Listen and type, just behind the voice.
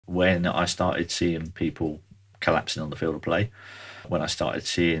when I started seeing people collapsing on the field of play, when I started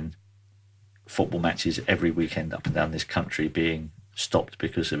seeing football matches every weekend up and down this country being stopped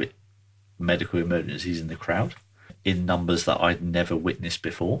because of medical emergencies in the crowd, in numbers that I'd never witnessed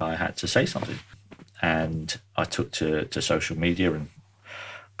before, I had to say something. And I took to social media and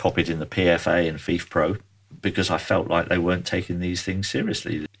copied in the PFA and FIFPRO because I felt like they weren't taking these things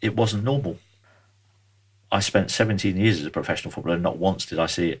seriously. It wasn't normal. I spent 17 years as a professional footballer, and not once did I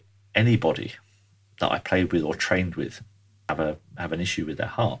see anybody that I played with or trained with have an issue with their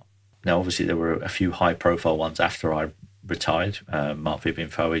heart. Now, obviously, there were a few high-profile ones after I retired. Marc-Vivien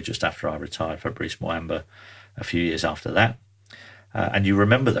just after I retired, Fabrice Muamba a few years after that. And you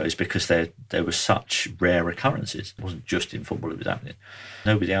remember those because there were such rare occurrences. It wasn't just in football it was happening.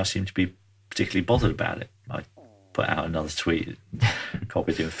 Nobody else seemed to be particularly bothered about it. I put out another tweet,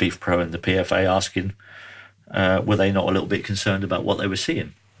 copied in FIFPRO and the PFA asking, were they not a little bit concerned about what they were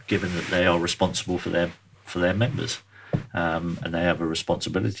seeing, given that they are responsible for their members, and they have a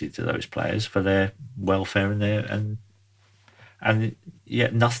responsibility to those players for their welfare and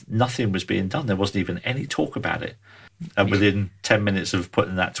yet nothing was being done. There wasn't even any talk about it. And within 10 minutes of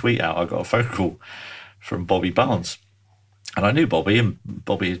putting that tweet out, I got a phone call from Bobby Barnes. And I knew Bobby, and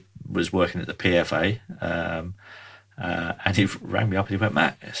Bobby was working at the PFA. And he rang me up and he went,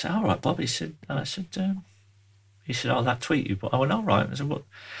 "Matt," I said, "All right, Bob." He said, "Oh, that tweet you put." I went, "All right." I said, "What?"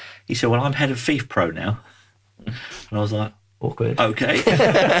 He said, "Well, I'm head of FIFPRO now." And I was like, awkward. Okay.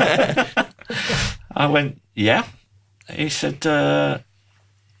 I went, "Yeah." He said,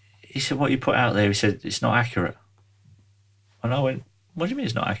 "What you put out there," he said, "it's not accurate." And I went, "What do you mean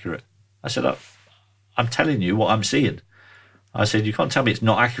it's not accurate?" I said, "I'm telling you what I'm seeing." I said, "You can't tell me it's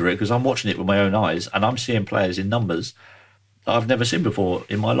not accurate because I'm watching it with my own eyes and I'm seeing players in numbers that I've never seen before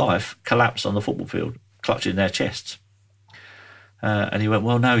in my life collapse on the football field, clutching their chests." And he went,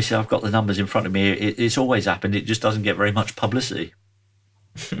 "Well, no," he said, "I've got the numbers in front of me. It's always happened. It just doesn't get very much publicity."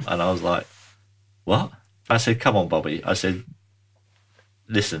 And I was like, "What?" I said, "Come on, Bobby." I said,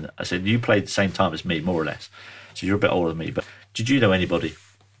 "Listen," I said, "you played the same time as me, more or less. So you're a bit older than me, but did you know anybody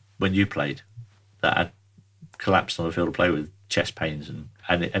when you played that had collapsed on the field of play with chest pains?"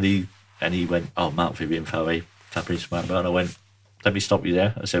 And he went, "Oh, marc-vivien, Fabrice Muamba." And I went, "Let me stop you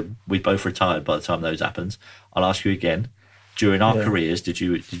there." I said, "We both retired by the time those happens. I'll ask you again. During our careers, did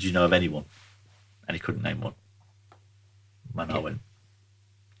you know of anyone?" And he couldn't name one. And I went,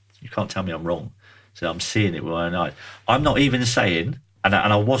 "You can't tell me I'm wrong." So I'm seeing it with my own eyes. I'm not even saying, and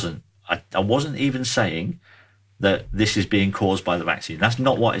I wasn't even saying that this is being caused by the vaccine. That's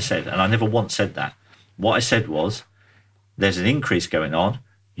not what I said, and I never once said that. What I said was, there's an increase going on.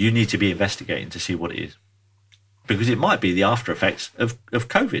 You need to be investigating to see what it is, because it might be the after effects of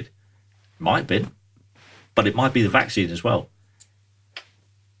COVID. Might be, but it might be the vaccine as well.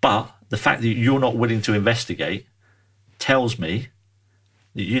 But the fact that you're not willing to investigate tells me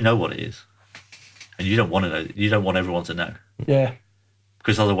that you know what it is, and you don't want to know. You don't want everyone to know. Yeah.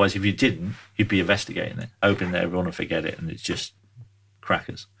 Because otherwise, if you didn't, you'd be investigating it, hoping that everyone will forget it, and it's just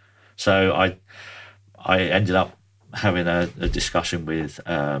crackers. So I ended up having a discussion with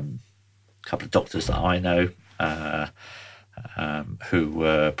a couple of doctors that I know who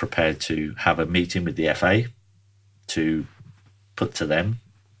were prepared to have a meeting with the FA to put to them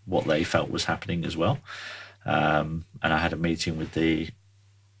what they felt was happening as well. And I had a meeting with the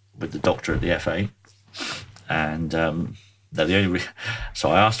doctor at the FA, and so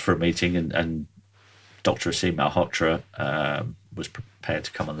I asked for a meeting, and Dr. Asim Malhotra was prepared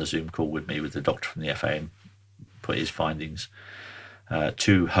to come on the Zoom call with me with the doctor from the FA and put his findings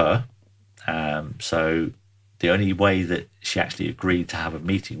to her. So the only way that she actually agreed to have a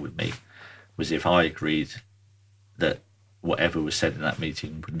meeting with me was if I agreed that whatever was said in that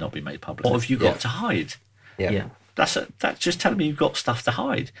meeting would not be made public. What have you got to hide? Yeah. That's just telling me you've got stuff to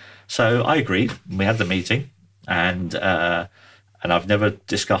hide. So I agreed. We had the meeting, and I've never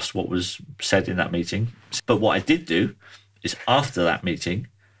discussed what was said in that meeting. But what I did do is, after that meeting,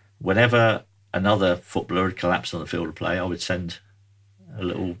 whenever another footballer had collapsed on the field of play, I would send a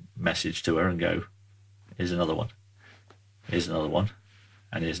little message to her and go, "Here's another one. Here's another one.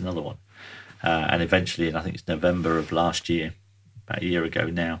 And here's another one." And eventually, and I think it's November of last year, about a year ago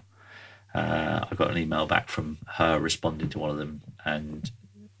now, I got an email back from her responding to one of them, and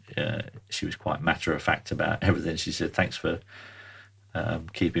she was quite matter-of-fact about everything. She said, "Thanks for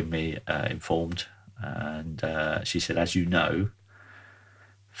keeping me informed." And she said, "As you know,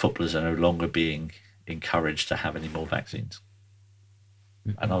 footballers are no longer being encouraged to have any more vaccines."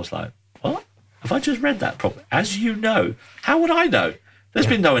 And I was like, "What? Have I just read that properly? As you know? How would I know? There's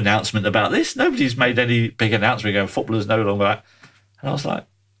been no announcement about this. Nobody's made any big announcement going, footballers no longer." And I was like,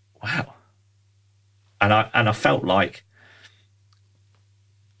 wow. And I felt like,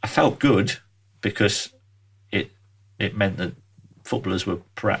 I felt good, because it meant that footballers were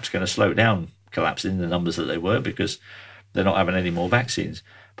perhaps going to slow down collapsing in the numbers that they were, because they're not having any more vaccines.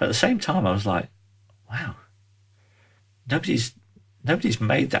 But at the same time, I was like, wow, nobody's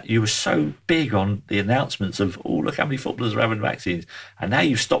made that. You were so big on the announcements of, oh, look how many footballers are having vaccines, and now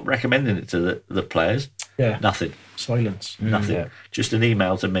you've stopped recommending it to the players. Yeah. Nothing. Silence. Nothing. Yeah. Just an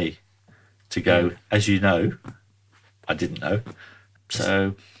email to me to go, as you know, I didn't know.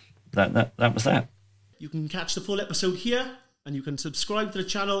 So that was that. You can catch the full episode here, and you can subscribe to the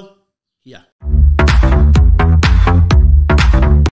channel here.